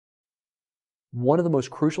one of the most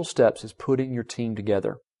crucial steps is putting your team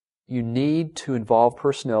together. You need to involve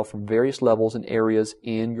personnel from various levels and areas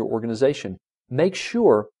in your organization. Make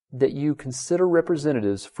sure that you consider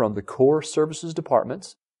representatives from the core services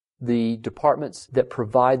departments, the departments that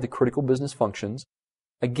provide the critical business functions,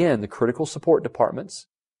 again, the critical support departments.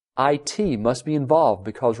 IT must be involved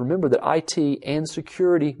because remember that IT and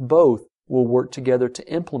security both will work together to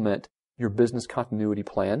implement your business continuity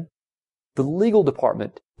plan. The legal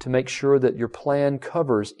department to make sure that your plan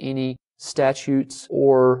covers any statutes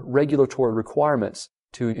or regulatory requirements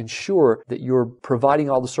to ensure that you're providing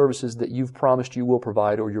all the services that you've promised you will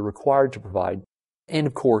provide or you're required to provide. And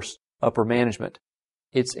of course, upper management.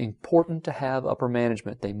 It's important to have upper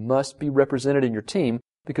management. They must be represented in your team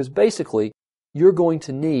because basically you're going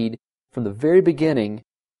to need, from the very beginning,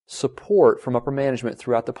 support from upper management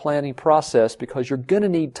throughout the planning process because you're going to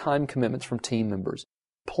need time commitments from team members.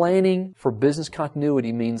 Planning for business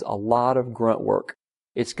continuity means a lot of grunt work.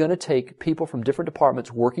 It's going to take people from different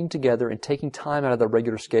departments working together and taking time out of their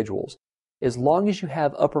regular schedules. As long as you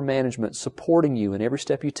have upper management supporting you in every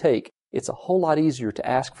step you take, it's a whole lot easier to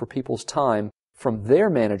ask for people's time from their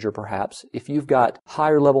manager perhaps if you've got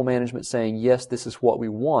higher level management saying, yes, this is what we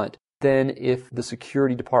want, than if the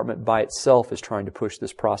security department by itself is trying to push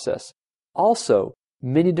this process. Also,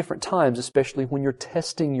 many different times, especially when you're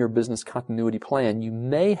testing your business continuity plan, you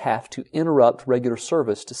may have to interrupt regular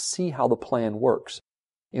service to see how the plan works.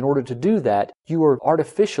 In order to do that, you are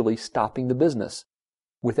artificially stopping the business.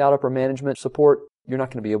 Without upper management support, you're not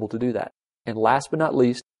going to be able to do that. And last but not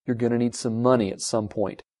least, you're going to need some money at some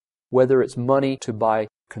point. Whether it's money to buy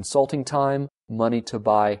consulting time, money to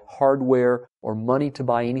buy hardware, or money to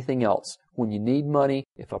buy anything else. When you need money,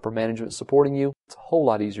 if upper management is supporting you, it's a whole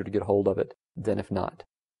lot easier to get a hold of it than if not.